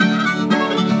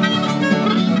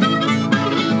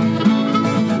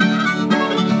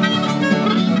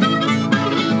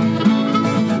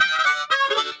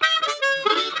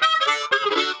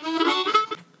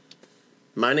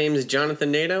My name is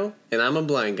Jonathan Nato, and I'm a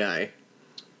blind guy.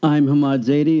 I'm Hamad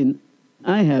Zaidi, and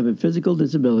I have a physical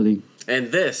disability.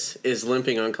 And this is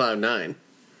Limping on Cloud 9.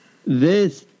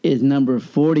 This is number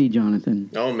 40, Jonathan.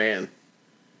 Oh, man.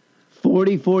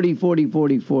 40, 40, 40,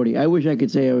 40, 40. I wish I could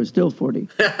say I was still 40.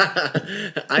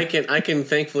 I can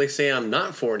thankfully say I'm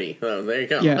not 40. Oh, there you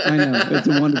go. Yeah, I know. It's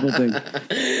a wonderful thing.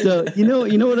 So, you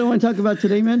know what I want to talk about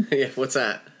today, man? Yeah, what's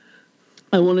that?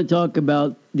 I want to talk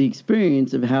about the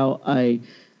experience of how I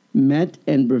met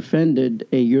and befriended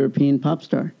a European pop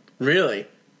star. Really?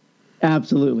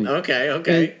 Absolutely.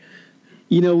 Okay. And,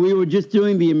 we were just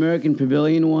doing the American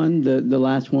Pavilion one, the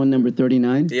last one, number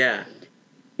 39. Yeah.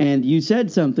 And you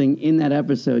said something in that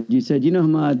episode. You said,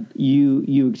 Hamad,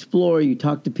 you explore, you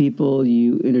talk to people,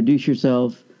 you introduce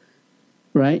yourself,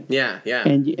 right? Yeah.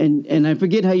 And I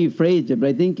forget how you phrased it, but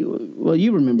I think, well,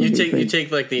 you remember. You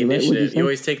take like the initiative. You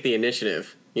always take the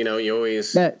initiative. You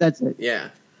always. That's it.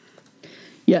 Yeah.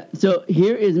 Yeah. So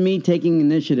here is me taking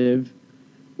initiative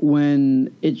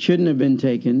when it shouldn't have been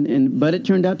taken, but it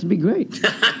turned out to be great.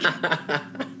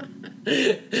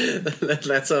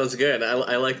 That sounds good.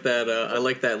 I like that. I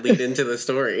like that lead into the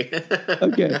story.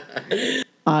 Okay.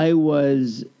 I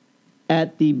was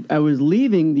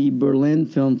leaving the Berlin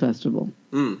Film Festival.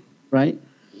 Right.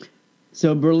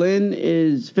 So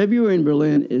February in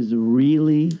Berlin is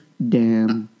really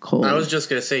damn cold. I was just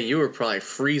gonna say you were probably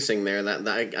freezing there. That's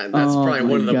probably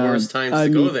one of the worst times to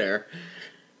go there.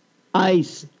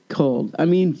 Ice cold. I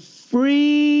mean,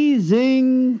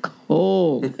 freezing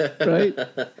cold. Right.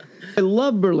 I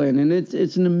love Berlin, and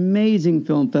it's an amazing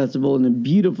film festival and a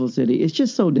beautiful city. It's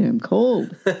just so damn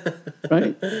cold,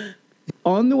 right?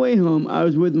 On the way home, I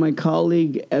was with my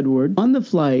colleague, Edward. On the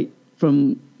flight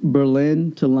from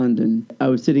Berlin to London, I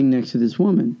was sitting next to this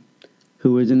woman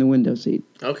who was in the window seat.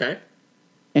 Okay.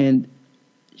 And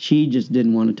she just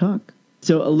didn't want to talk.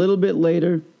 So a little bit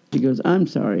later, she goes, I'm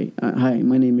sorry. Hi,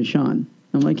 my name is Sean.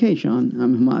 I'm like, hey, Sean,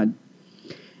 I'm Hamad.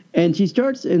 And she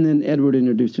starts, and then Edward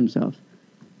introduced himself.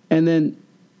 And then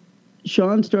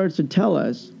Sean starts to tell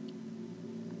us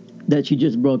that she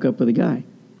just broke up with a guy,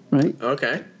 right?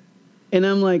 Okay. And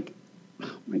I'm like,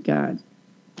 oh, my God.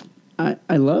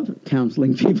 I love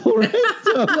counseling people, right?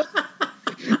 So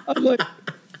I'm like,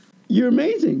 you're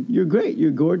amazing. You're great.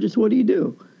 You're gorgeous. What do you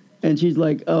do? And she's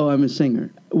like, oh, I'm a singer.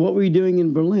 What were you doing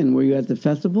in Berlin? Were you at the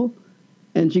festival?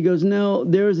 And she goes, no,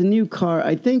 there was a new car.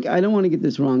 I don't want to get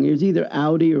this wrong. It was either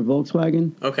Audi or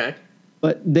Volkswagen. Okay.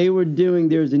 But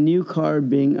there's a new car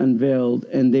being unveiled,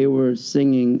 and they were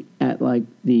singing at, like,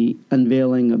 the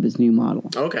unveiling of this new model.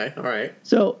 Okay, all right.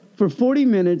 So for 40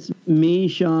 minutes, me,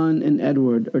 Sean, and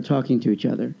Edward are talking to each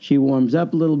other. She warms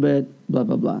up a little bit, blah,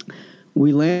 blah, blah.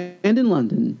 We land in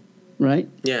London, right?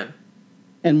 Yeah.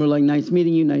 And we're like, nice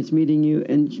meeting you.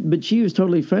 But she was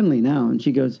totally friendly now, and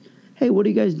she goes, hey, what are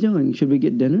you guys doing? Should we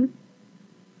get dinner?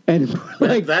 And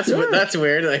like, that's sure. That's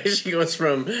weird. Like, she goes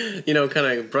from, kind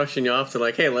of brushing you off to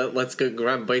like, hey, let's go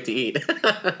grab a bite to eat.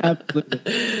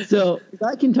 Absolutely. So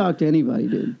I can talk to anybody,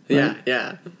 dude. Right?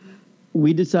 Yeah.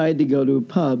 We decided to go to a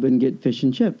pub and get fish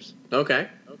and chips. Okay.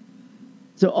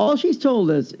 So all she's told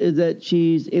us is that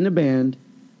she's in a band.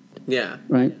 Yeah.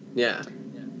 Right? Yeah.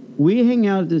 We hang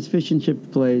out at this fish and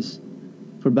chip place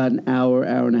for about an hour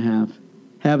and a half,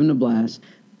 having a blast.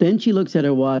 Then she looks at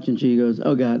her watch and she goes,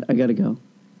 oh, God, I got to go.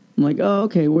 I'm like, oh,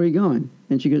 okay, where are you going?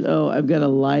 And she goes, oh, I've got a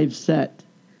live set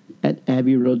at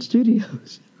Abbey Road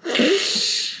Studios.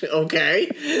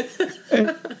 Okay.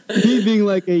 Me being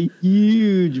like a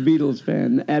huge Beatles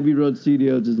fan, Abbey Road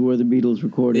Studios is where the Beatles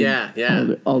recorded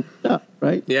all the stuff,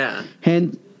 right? Yeah.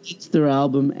 And it's their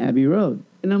album, Abbey Road.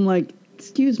 And I'm like,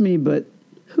 excuse me, but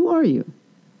who are you?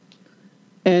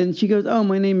 And she goes, oh,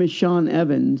 my name is Sean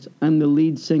Evans. I'm the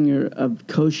lead singer of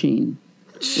Kosheen,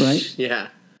 right? Yeah.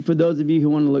 For those of you who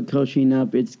want to look Kosheen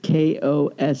up, it's Kosheen.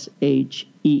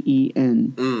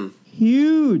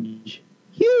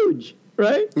 Huge,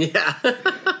 right? Yeah.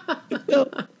 So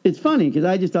it's funny because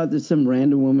I just thought there's some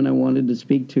random woman I wanted to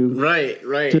speak to. Right.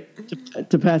 To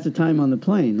pass the time on the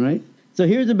plane, right? So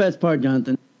here's the best part,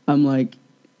 Jonathan. I'm like,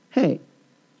 hey,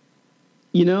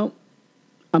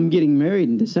 I'm getting married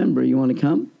in December. You want to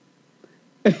come?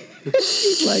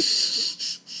 She's like,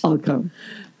 I'll come.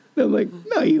 And I'm like,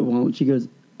 no, you won't. She goes,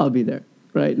 I'll be there.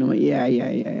 Right? And I'm like,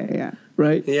 yeah.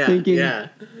 Right? Yeah, Thinking yeah.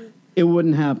 It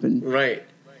wouldn't happen. Right.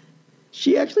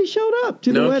 She actually showed up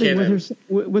to the wedding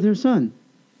with her son.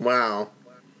 Wow.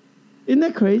 Isn't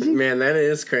that crazy? Man, that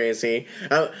is crazy.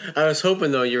 I was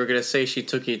hoping, though, you were going to say she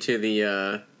took you to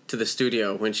the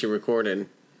studio when she recorded.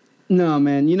 No,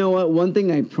 man. You know what? One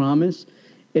thing I promise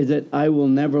is that I will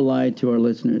never lie to our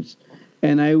listeners.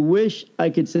 And I wish I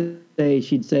could say,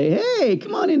 she'd say, hey,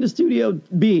 come on into Studio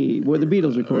B where the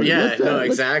Beatles recorded. Yeah,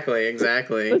 exactly.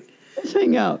 Let's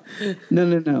hang out.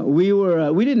 No.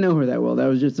 We didn't know her that well. That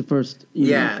was just the first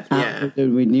that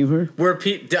we knew her.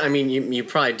 I mean, you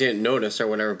probably didn't notice or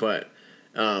whatever, but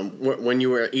when you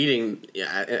were eating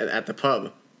at the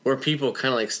pub, were people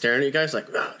kind of like staring at you guys like,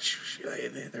 oh,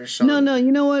 there's Shawn? No,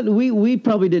 you know what? We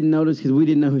probably didn't notice because we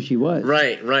didn't know who she was.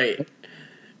 Right.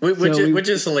 Which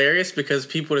is hilarious because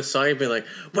people just saw you and be like,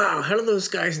 wow, how do those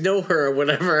guys know her or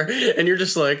whatever? And you're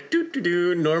just like,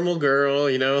 normal girl,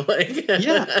 like.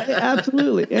 Yeah,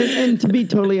 absolutely. And to be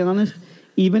totally honest,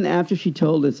 even after she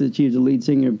told us that she was the lead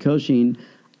singer of Kosheen,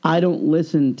 I don't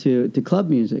listen to club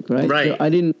music, right? Right. So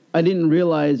I didn't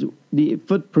realize the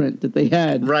footprint that they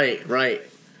had. Right.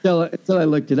 Until I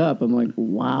looked it up. I'm like,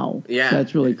 wow. Yeah.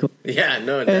 That's really cool. Yeah,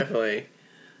 no, definitely.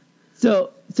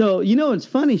 So it's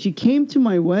funny. She came to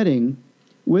my wedding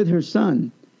with her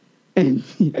son, and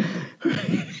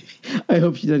I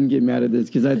hope she doesn't get mad at this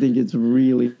because I think it's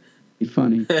really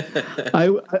funny.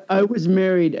 I was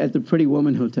married at the Pretty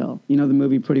Woman Hotel. You know the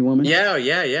movie Pretty Woman?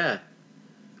 Yeah.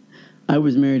 I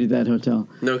was married at that hotel.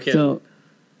 No kidding. So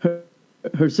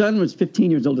her son was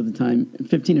 15 years old at the time,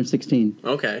 15 or 16.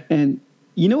 Okay. And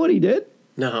you know what he did?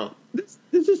 No. This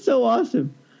is so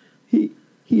awesome.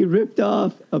 He ripped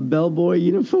off a bellboy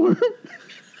uniform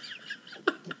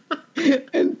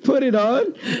and put it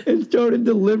on and started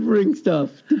delivering stuff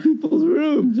to people's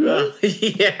rooms, right?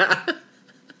 Yeah.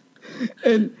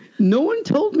 And no one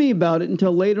told me about it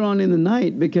until later on in the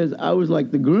night because I was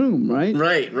like the groom, right?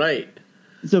 Right.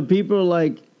 So people are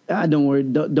like, don't worry,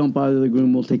 don't bother the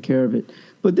groom, we'll take care of it.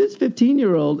 But this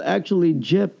 15-year-old actually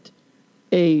gypped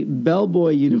a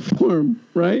bellboy uniform,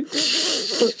 right?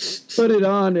 Put it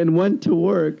on and went to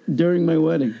work during my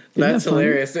wedding. That's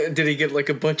hilarious. Did he get like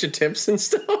a bunch of tips and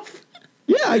stuff?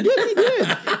 Yeah, I guess he did.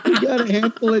 He got a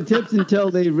handful of tips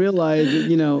until they realized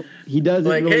that, he doesn't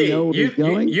really know where he's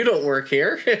going. You don't work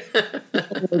here.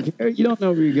 You don't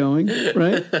know where you're going,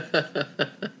 right?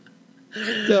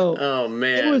 So, oh,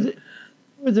 man. It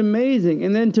was amazing.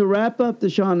 And then to wrap up the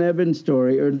Sean Evans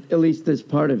story, or at least this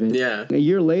part of it, a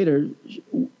year later,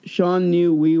 Sean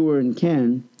knew we were in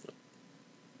Cannes.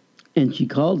 And she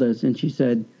called us and she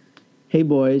said, hey,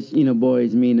 boys,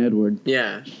 boys, me and Edward.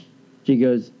 Yeah. She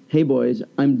goes, hey, boys,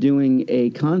 I'm doing a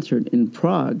concert in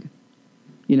Prague,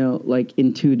 like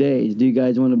in 2 days. Do you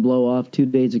guys want to blow off 2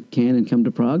 days of Cannes and come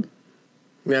to Prague?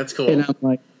 That's cool.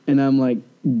 And I'm like,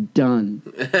 done.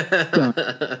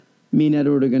 Done. Me and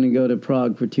Edward are going to go to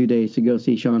Prague for 2 days to go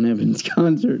see Sean Evans'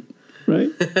 concert, right?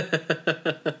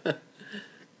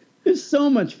 It's so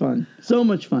much fun. So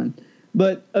much fun.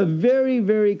 But a very,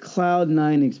 very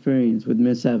Cloud9 experience with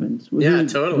Miss Evans. Yeah,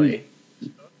 totally.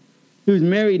 Who's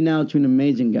married now to an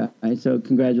amazing guy. So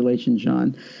congratulations,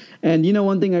 Sean. And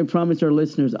one thing I promised our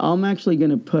listeners, I'm actually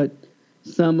going to put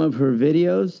some of her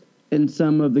videos and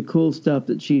some of the cool stuff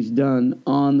that she's done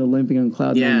on the Limping on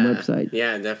Cloud9 website.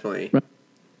 Yeah, definitely. Right?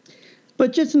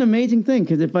 But just an amazing thing,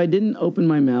 because if I didn't open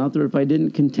my mouth or if I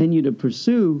didn't continue to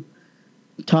pursue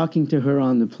talking to her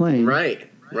on the plane... Right.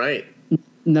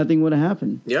 Nothing would have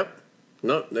happened. Yep.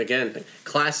 No, again,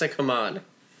 classic Hamad.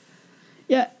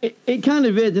 Yeah, it kind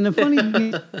of is. And the funny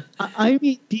thing is, I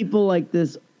meet people like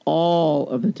this all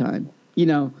of the time.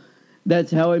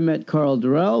 That's how I met Carl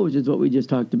Durrell, which is what we just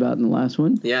talked about in the last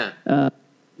one. Yeah.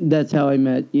 That's how I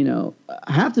met,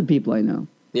 half the people I know.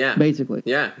 Yeah. Basically.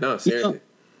 Yeah, no, seriously.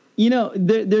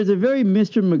 There's a very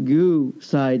Mr. Magoo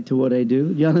side to what I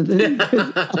do, Jonathan.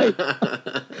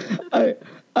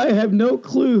 I have no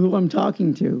clue who I'm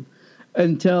talking to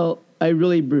until I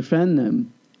really befriend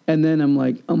them. And then I'm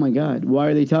like, oh, my God, why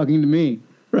are they talking to me?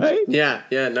 Right? Yeah,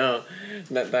 no.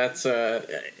 That's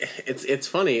it's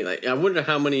funny. Like, I wonder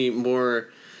how many more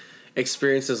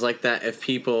experiences like that if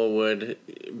people would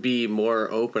be more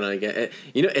open. I guess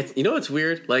it's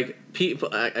weird. Like people,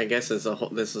 I guess this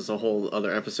is a whole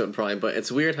other episode probably, but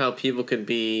it's weird how people could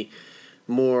be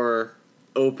more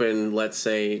open, let's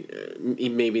say,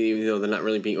 maybe even though they're not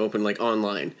really being open, like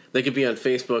online. They could be on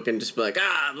Facebook and just be like,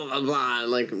 blah, blah, blah,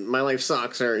 like, my life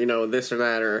sucks, or, this or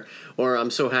that, or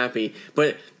I'm so happy.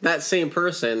 But that same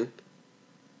person,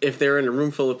 if they're in a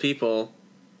room full of people,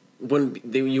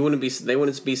 they wouldn't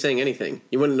be saying anything.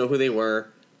 You wouldn't know who they were.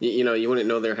 You wouldn't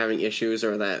know they're having issues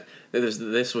or that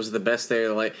this was the best day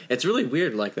of their life. It's really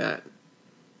weird like that.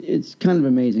 It's kind of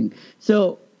amazing.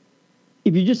 So,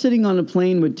 if you're just sitting on a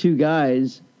plane with two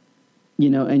guys,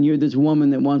 and you're this woman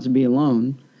that wants to be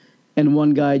alone, and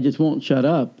one guy just won't shut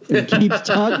up and keeps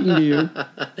talking to you,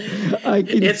 I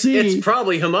can see it's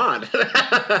probably Hamad.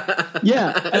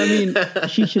 Yeah, I mean,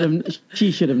 she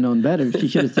should have known better. She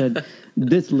should have said,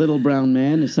 "This little brown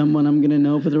man is someone I'm going to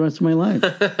know for the rest of my life."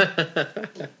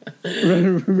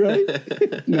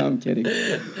 Right? No, I'm kidding.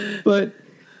 But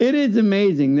it is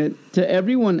amazing that to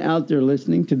everyone out there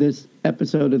listening to this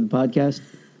episode of the podcast,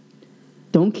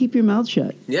 don't keep your mouth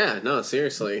shut. Yeah, no,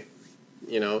 seriously.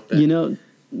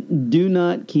 Do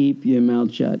not keep your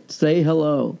mouth shut. Say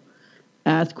hello.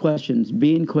 Ask questions.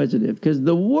 Be inquisitive. Because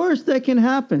the worst that can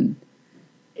happen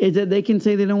is that they can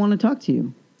say they don't want to talk to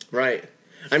you. Right.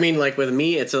 I mean, like with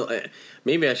me,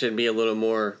 maybe I should be a little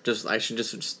more. I should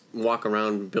just walk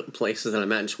around places that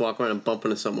I'm at and just walk around and bump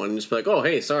into someone and just be like, "Oh,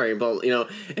 hey, sorry," but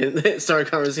and start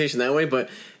a conversation that way. But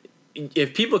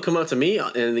if people come up to me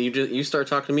and you start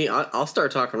talking to me, I'll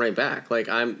start talking right back. Like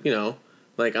I'm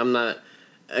not.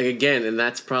 Again, and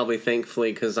that's probably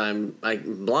thankfully because I'm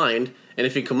blind. And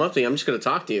if you come up to me, I'm just going to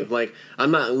talk to you. Like, I'm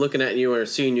not looking at you or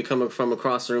seeing you come from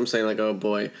across the room saying, like, oh,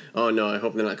 boy, oh, no, I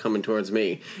hope they're not coming towards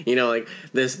me. Like,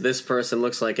 this person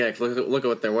looks like X. Look at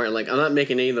what they're wearing. Like, I'm not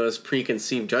making any of those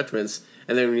preconceived judgments.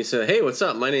 And then when you say, hey, what's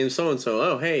up? My name's so-and-so.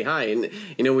 Oh, hey, hi. And,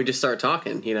 we just start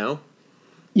talking,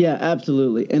 Yeah,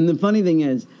 absolutely. And the funny thing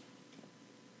is,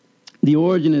 the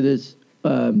origin of this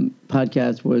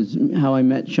podcast was how I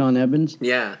met Sean Evans.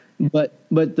 Yeah. But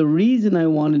the reason I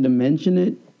wanted to mention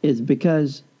it is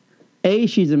because, A,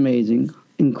 she's amazing,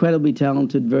 incredibly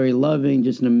talented, very loving,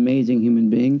 just an amazing human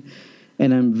being.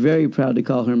 And I'm very proud to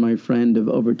call her my friend of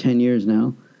over 10 years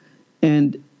now.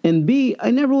 And B, I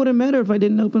never would have met her if I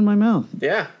didn't open my mouth.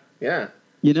 Yeah, yeah.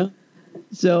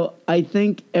 So I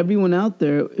think everyone out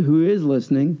there who is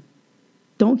listening,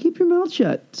 don't keep your mouth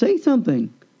shut. Say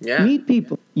something. Yeah. Meet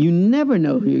people. You never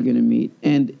know who you're going to meet.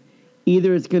 And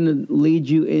either it's going to lead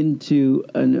you into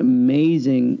an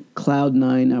amazing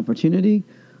Cloud9 opportunity,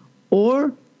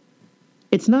 or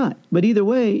it's not. But either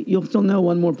way, you'll still know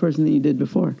one more person than you did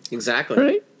before. Exactly.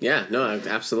 Right? Yeah, no,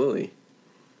 absolutely.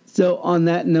 So on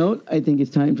that note, I think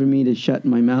it's time for me to shut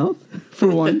my mouth for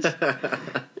once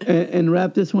and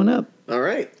wrap this one up. All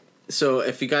right. So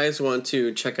if you guys want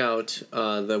to check out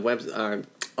all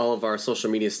of our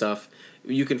social media stuff,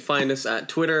 you can find us at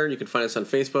Twitter. You can find us on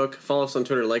Facebook. Follow us on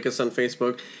Twitter. Like us on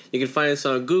Facebook. You can find us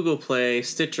on Google Play,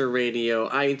 Stitcher Radio,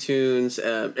 iTunes,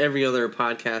 every other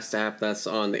podcast app that's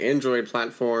on the Android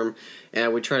platform.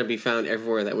 And we try to be found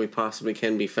everywhere that we possibly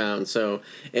can be found. So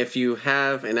if you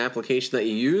have an application that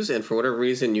you use and for whatever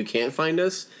reason you can't find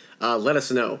us, let us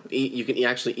know. You can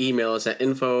actually email us at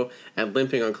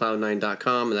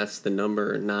info@limpingoncloud9.com, and that's the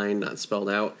number 9, not spelled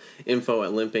out.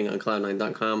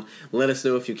 info@limpingoncloud9.com. Let us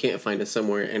know if you can't find us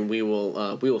somewhere, and we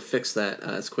will fix that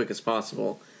as quick as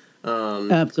possible.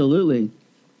 Absolutely.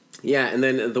 Yeah, and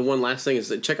then the one last thing is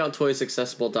that check out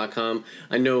toysaccessible.com.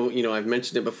 I know, I've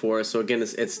mentioned it before. So again,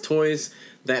 it's toys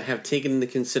that have taken into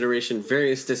consideration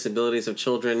various disabilities of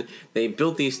children. They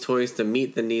built these toys to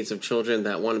meet the needs of children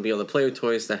that want to be able to play with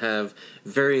toys that have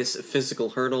various physical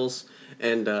hurdles.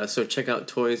 And so check out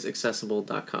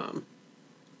toysaccessible.com.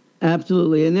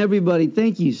 Absolutely. And everybody,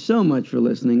 thank you so much for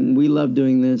listening. We love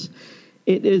doing this.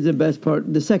 It is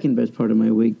the second best part of my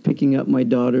week. Picking up my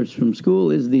daughters from school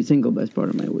is the single best part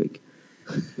of my week.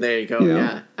 There you go.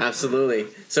 Yeah, absolutely.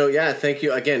 So, yeah, thank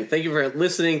you again. Thank you for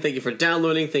listening. Thank you for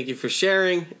downloading. Thank you for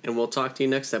sharing. And we'll talk to you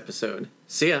next episode.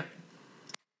 See ya.